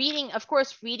 Reading, of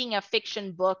course, reading a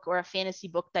fiction book or a fantasy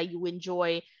book that you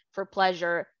enjoy for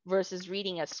pleasure versus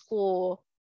reading a school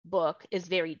book is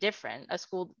very different, a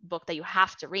school book that you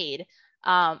have to read.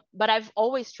 But I've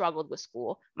always struggled with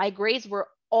school. My grades were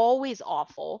always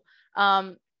awful.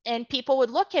 And people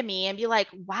would look at me and be like,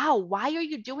 wow, why are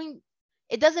you doing,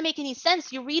 it doesn't make any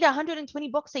sense. You read 120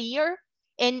 books a year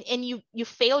and you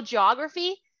fail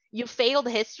geography, you failed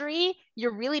history,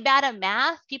 you're really bad at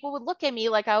math. People would look at me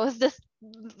like I was this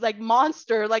like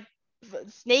monster, like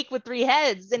snake with three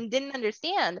heads, and didn't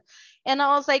understand. And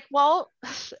I was like, well,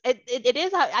 it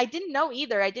is how, I didn't know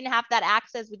either. I didn't have that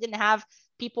access. We didn't have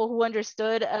people who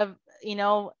understood of, you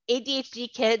know,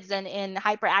 ADHD kids and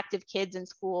hyperactive kids in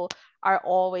school are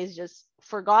always just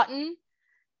forgotten.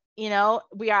 You know,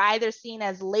 we are either seen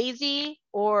as lazy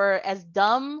or as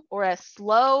dumb or as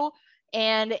slow,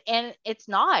 and it's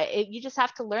not. You just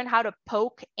have to learn how to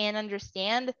poke and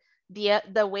understand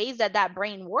the ways that that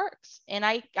brain works. And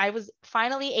I was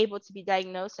finally able to be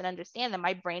diagnosed and understand that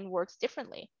my brain works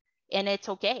differently, and it's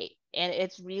okay, and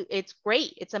it's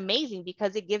great, it's amazing,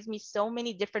 because it gives me so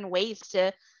many different ways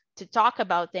to talk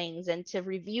about things and to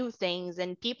review things.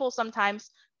 And people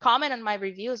sometimes comment on my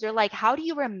reviews. They're like, how do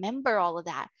you remember all of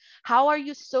that? How are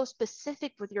you so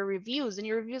specific with your reviews? And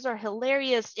your reviews are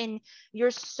hilarious. And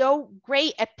you're so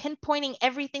great at pinpointing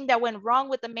everything that went wrong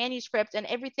with the manuscript and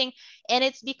everything. And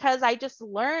it's because I just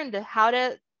learned how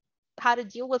to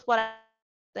deal with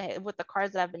with the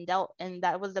cards that I've been dealt. And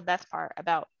that was the best part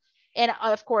about. And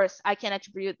of course, I can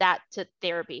attribute that to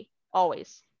therapy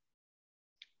always.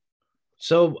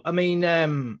 So, I mean,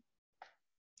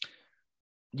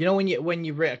 you know, when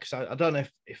you read, because I don't know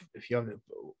if you have it,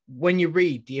 when you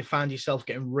read, do you find yourself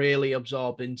getting really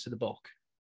absorbed into the book?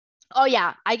 Oh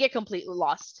yeah, I get completely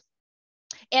lost.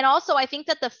 And also, I think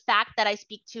that the fact that I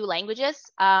speak two languages,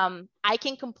 I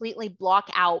can completely block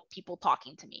out people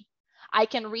talking to me. I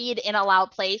can read in a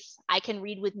loud place. I can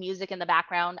read with music in the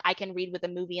background. I can read with a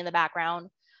movie in the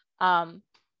background.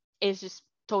 It's just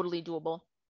totally doable.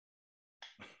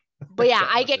 But yeah,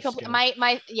 I get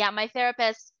my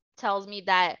therapist tells me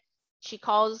that she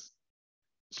calls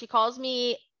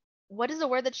me, what is the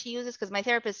word that she uses, because my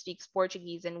therapist speaks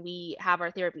Portuguese and we have our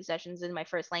therapy sessions in my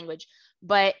first language,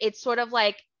 but it's sort of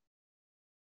like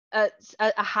a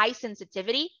high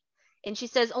sensitivity. And she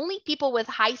says only people with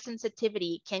high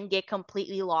sensitivity can get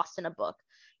completely lost in a book.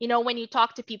 You know, when you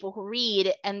talk to people who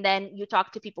read and then you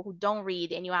talk to people who don't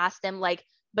read and you ask them like,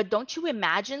 but don't you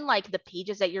imagine like the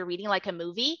pages that you're reading like a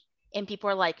movie? And people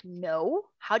are like, no,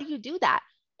 how do you do that?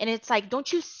 And it's like,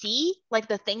 don't you see like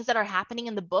the things that are happening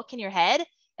in the book in your head?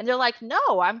 And they're like,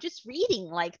 no, I'm just reading,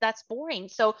 like that's boring.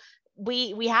 So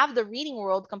we have the reading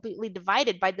world completely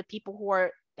divided by the people who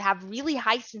are have really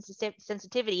high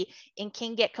sensitivity and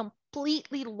can get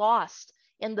completely lost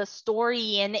in the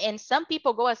story. And some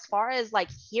people go as far as like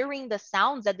hearing the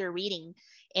sounds that they're reading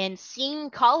and seeing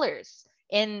colors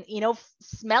and, you know,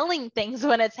 smelling things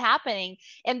when it's happening.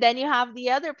 And then you have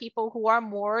the other people who are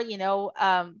more, you know,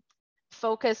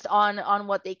 focused on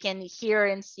what they can hear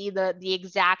and see the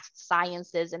exact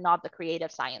sciences and not the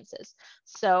creative sciences.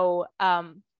 So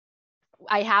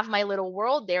I have my little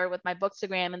world there with my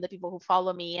Bookstagram and the people who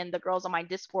follow me and the girls on my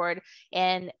Discord.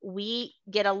 And we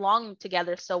get along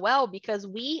together so well because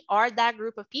we are that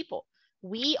group of people.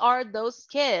 We are those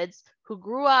kids who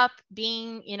grew up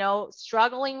being, you know,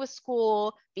 struggling with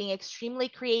school, being extremely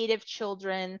creative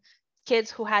children, kids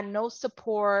who had no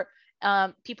support.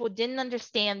 People didn't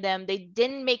understand them. They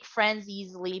didn't make friends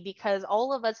easily because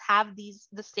all of us have the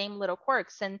same little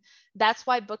quirks. And that's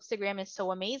why Bookstagram is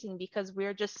so amazing, because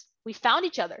we found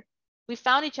each other. We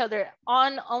found each other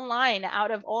online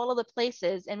out of all of the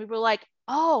places. And we were like,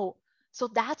 oh, so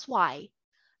that's why.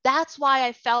 That's why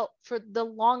I felt for the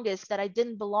longest that I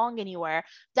didn't belong anywhere.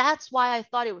 That's why I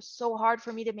thought it was so hard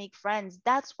for me to make friends.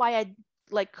 That's why I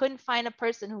like couldn't find a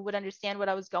person who would understand what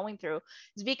I was going through.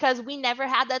 It's because we never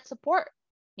had that support.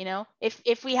 You know,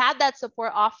 if we had that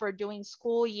support offered during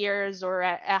school years or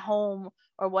at home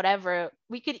or whatever,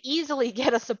 we could easily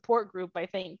get a support group, I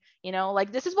think. You know,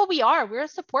 like this is what we are. We're a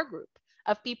support group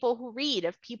of people who read,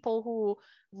 of people who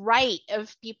write,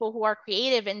 of people who are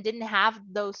creative and didn't have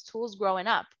those tools growing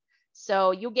up.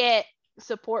 So you get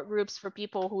support groups for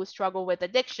people who struggle with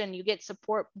addiction. You get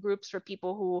support groups for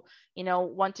people who, you know,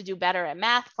 want to do better at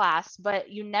math class,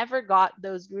 but you never got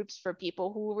those groups for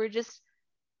people who were just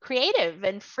creative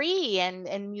and free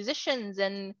and musicians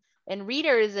and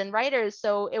readers and writers.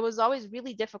 So it was always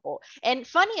really difficult. And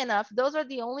funny enough, those are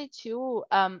the only two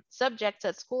subjects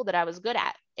at school that I was good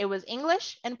at. It was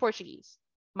English and Portuguese.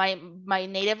 My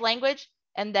native language.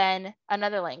 and then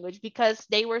another language, because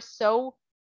they were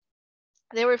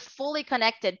fully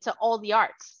connected to all the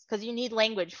arts, because you need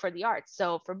language for the arts.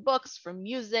 So for books, for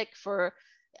music,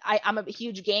 I'm a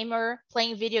huge gamer.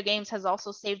 Playing video games has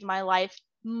also saved my life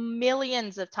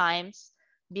millions of times,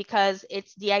 because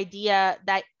it's the idea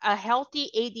that a healthy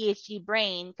ADHD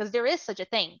brain, because there is such a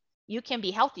thing, you can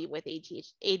be healthy with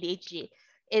ADHD.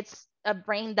 It's a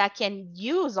brain that can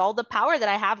use all the power that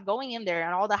I have going in there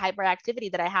and all the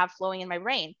hyperactivity that I have flowing in my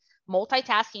brain.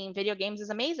 Multitasking in video games is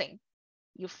amazing.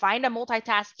 You find a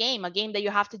multitask game, a game that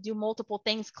you have to do multiple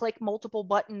things, click multiple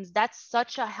buttons. That's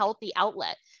such a healthy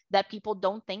outlet that people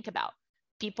don't think about.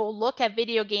 People look at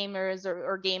video gamers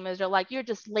or gamers, are like, you're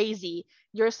just lazy,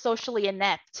 you're socially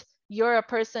inept, you're a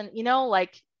person,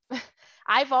 like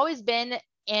I've always been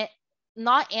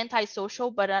not antisocial,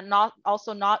 but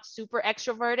not super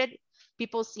extroverted.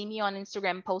 People see me on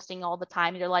Instagram posting all the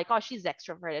time, and they're like, oh, she's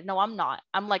extroverted. No, I'm not.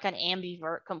 I'm like an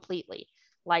ambivert completely.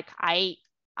 Like I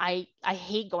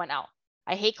hate going out.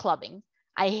 I hate clubbing.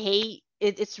 I hate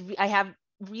it. I have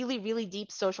really, really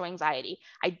deep social anxiety.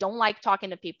 I don't like talking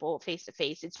to people face to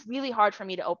face. It's really hard for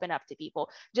me to open up to people,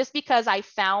 just because I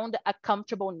found a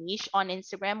comfortable niche on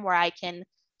Instagram where I can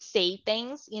say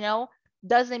things,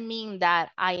 doesn't mean that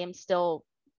I am still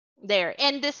there.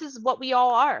 And this is what we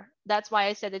all are. That's why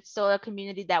I said it's still a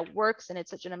community that works, and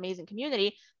it's such an amazing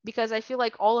community, because I feel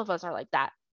like all of us are like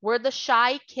that. We're the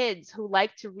shy kids who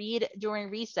like to read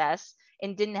during recess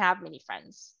and didn't have many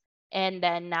friends. And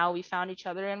then now we found each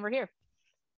other and we're here.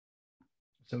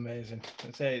 It's amazing.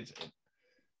 The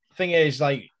thing is,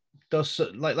 like, those,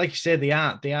 like you say, they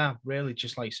are really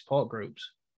just like support groups.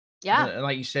 Yeah. And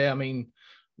like you say, I mean,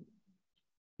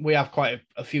 we have quite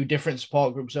a few different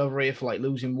support groups over here for like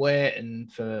losing weight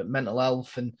and for mental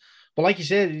health, but like you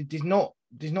said, there's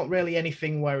not really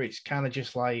anything where it's kind of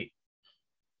just like,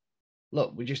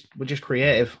 look, we're just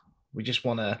creative. We just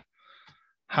want to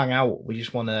hang out. We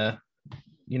just want to,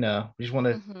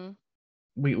 Mm-hmm.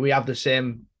 we have the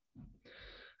same.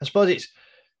 I suppose it's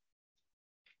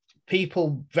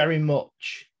people very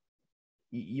much.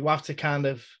 You have to kind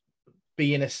of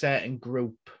be in a certain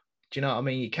group. Do you know what I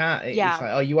mean? You can't. Yeah. It's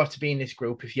like, oh, you have to be in this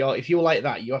group. If you're like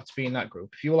that, you have to be in that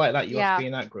group. If you're like that, you have to be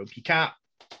in that group. You can't,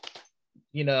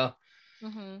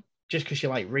 Mm-hmm. just because you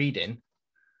like reading,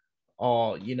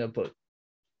 or but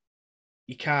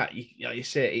you can't. You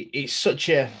say it's such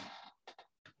a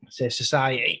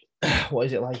society. What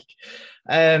is it like?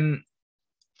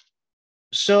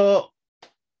 So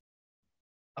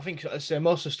I think, I say,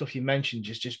 most of the stuff you mentioned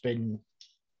has just been.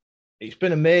 It's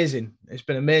been amazing. It's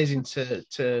been amazing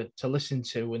to listen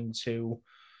to and to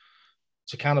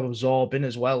kind of absorb in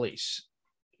as well. It's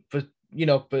for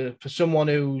someone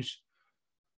who's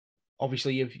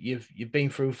obviously you've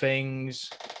been through things,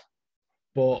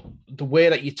 but the way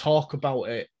that you talk about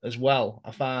it as well,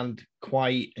 I find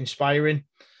quite inspiring.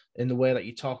 In the way that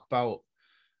you talk about,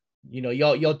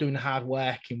 you're doing hard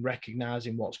work in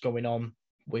recognizing what's going on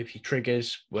with your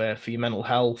triggers, where for your mental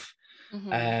health.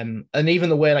 Mm-hmm. And even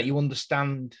the way that you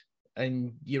understand,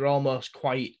 and you're almost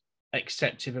quite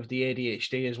accepting of the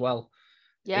ADHD as well.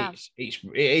 Yeah. It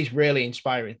is really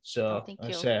inspiring. So thank I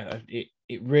you. say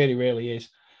it really, really is.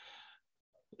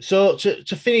 So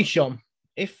to finish on,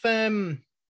 if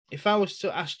I was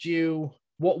to ask you,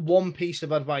 what one piece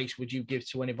of advice would you give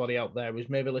to anybody out there who's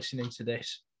maybe listening to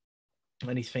this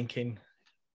and he's thinking,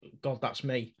 God, that's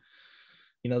me.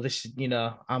 This,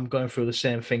 I'm going through the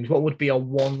same things. What would be a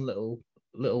one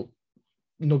little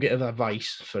nugget of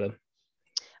advice for them?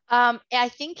 I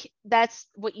think that's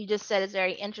what you just said is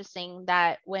very interesting,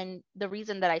 that when the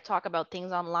reason that I talk about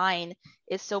things online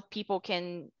is so people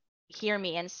can hear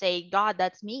me and say, God,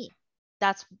 that's me.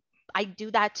 I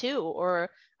do that too,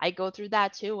 or I go through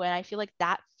that too. And I feel like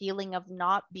that feeling of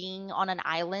not being on an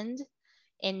island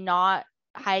and not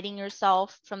hiding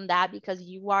yourself from that, because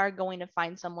you are going to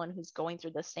find someone who's going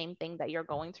through the same thing that you're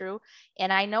going through.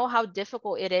 And I know how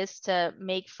difficult it is to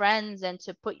make friends and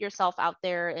to put yourself out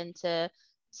there and to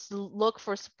look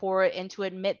for support and to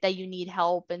admit that you need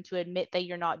help and to admit that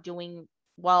you're not doing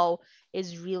well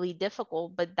is really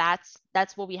difficult, but that's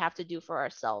what we have to do for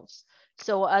ourselves.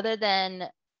 So other than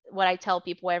what I tell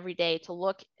people every day,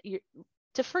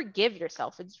 to forgive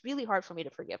yourself. It's really hard for me to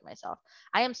forgive myself.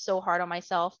 I am so hard on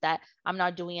myself that I'm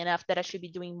not doing enough, that I should be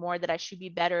doing more, that I should be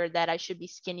better, that I should be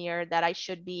skinnier, that I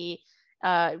should be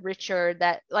richer,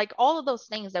 that like all of those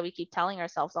things that we keep telling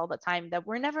ourselves all the time, that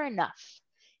we're never enough.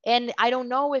 And I don't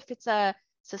know if it's a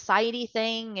society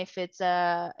thing, if it's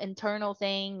a internal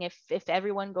thing, if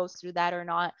everyone goes through that or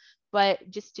not, but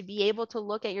just to be able to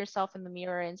look at yourself in the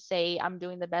mirror and say, I'm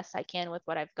doing the best I can with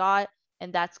what I've got,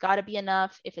 and that's got to be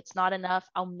enough. If it's not enough,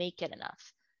 I'll make it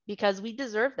enough, because we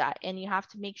deserve that. And you have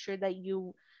to make sure that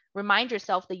you remind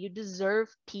yourself that you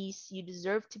deserve peace, you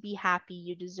deserve to be happy,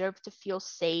 you deserve to feel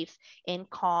safe and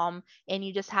calm, and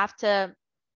you just have to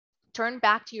turn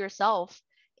back to yourself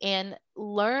and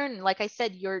learn, like I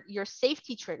said, your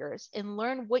safety triggers, and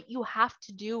learn what you have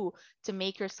to do to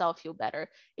make yourself feel better.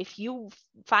 If you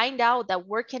find out that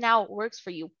working out works for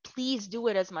you, please do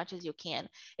it as much as you can.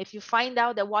 If you find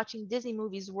out that watching Disney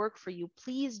movies work for you,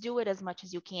 please do it as much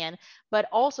as you can. But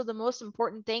also, the most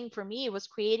important thing for me was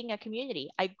creating a community.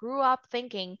 I grew up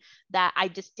thinking that I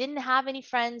just didn't have any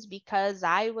friends because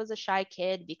I was a shy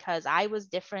kid, because I was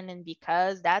different, and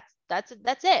because that's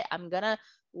it. I'm gonna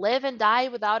live and die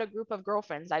without a group of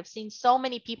girlfriends. I've seen so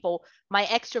many people, my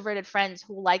extroverted friends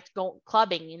who liked go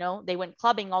clubbing, they went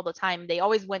clubbing all the time. They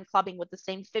always went clubbing with the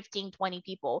same 15, 20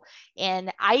 people.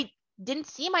 And I didn't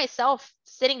see myself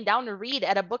sitting down to read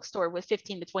at a bookstore with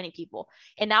 15 to 20 people.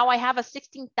 And now I have a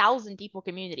 16,000 people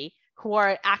community who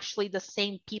are actually the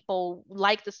same people,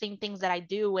 like the same things that I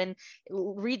do, and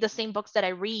read the same books that I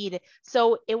read.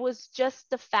 So it was just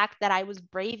the fact that I was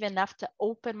brave enough to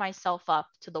open myself up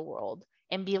to the world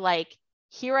and be like,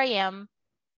 here I am.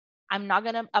 I'm not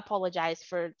going to apologize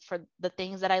for the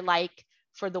things that I like,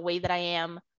 for the way that I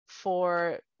am,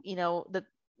 for,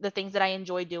 the things that I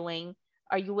enjoy doing.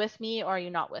 Are you with me or are you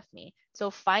not with me? So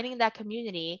finding that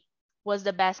community was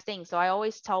the best thing. So I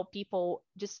always tell people,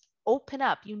 just open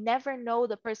up. You never know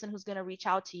the person who's going to reach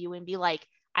out to you and be like,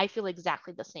 I feel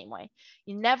exactly the same way.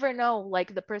 You never know,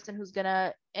 like, the person who's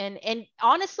gonna, and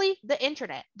honestly, the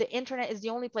internet is the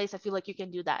only place I feel like you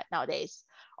can do that nowadays.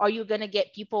 Are you gonna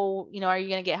get people, are you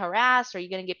gonna get harassed? Are you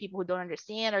gonna get people who don't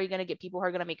understand? Are you gonna get people who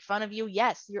are gonna make fun of you?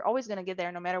 Yes, you're always gonna get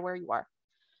there no matter where you are.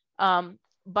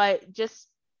 But just,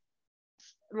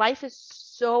 life is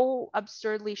so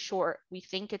absurdly short. We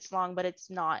think it's long, but it's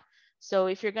not. So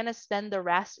if you're gonna spend the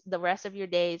rest of your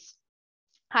days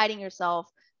hiding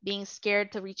yourself, being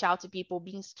scared to reach out to people,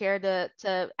 being scared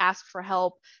to ask for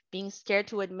help, being scared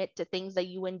to admit to things that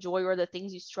you enjoy or the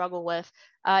things you struggle with,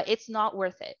 it's not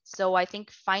worth it. So I think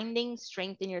finding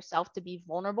strength in yourself to be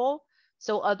vulnerable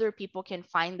so other people can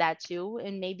find that too.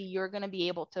 And maybe you're going to be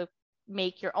able to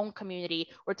make your own community,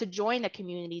 or to join a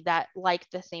community that like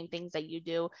the same things that you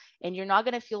do. And you're not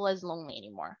going to feel as lonely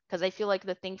anymore. Because I feel like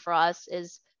the thing for us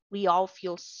is we all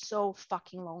feel so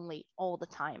fucking lonely all the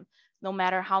time, no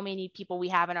matter how many people we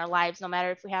have in our lives, no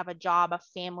matter if we have a job, a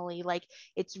family. Like,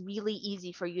 it's really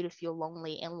easy for you to feel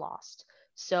lonely and lost.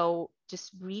 So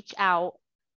just reach out,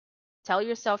 tell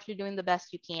yourself you're doing the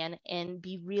best you can, and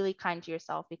be really kind to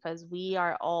yourself, because we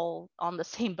are all on the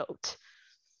same boat.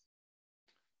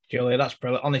 Julia, that's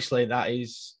brilliant. Honestly, that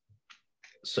is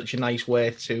such a nice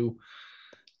way to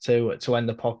end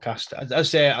the podcast. As I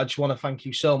say, I just want to thank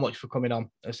you so much for coming on.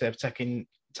 As I say, for taking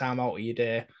time out of your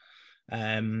day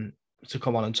to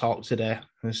come on and talk today.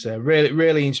 It's really,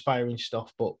 really inspiring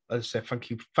stuff. But as I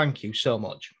say, thank you so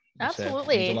much.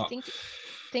 Absolutely.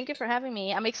 Thank you for having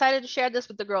me. I'm excited to share this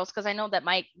with the girls, because I know that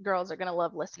my girls are going to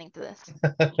love listening to this.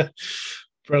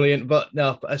 Brilliant. But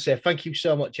no, I say thank you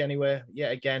so much anyway,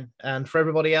 yet again. And for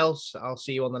everybody else, I'll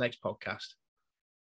see you on the next podcast.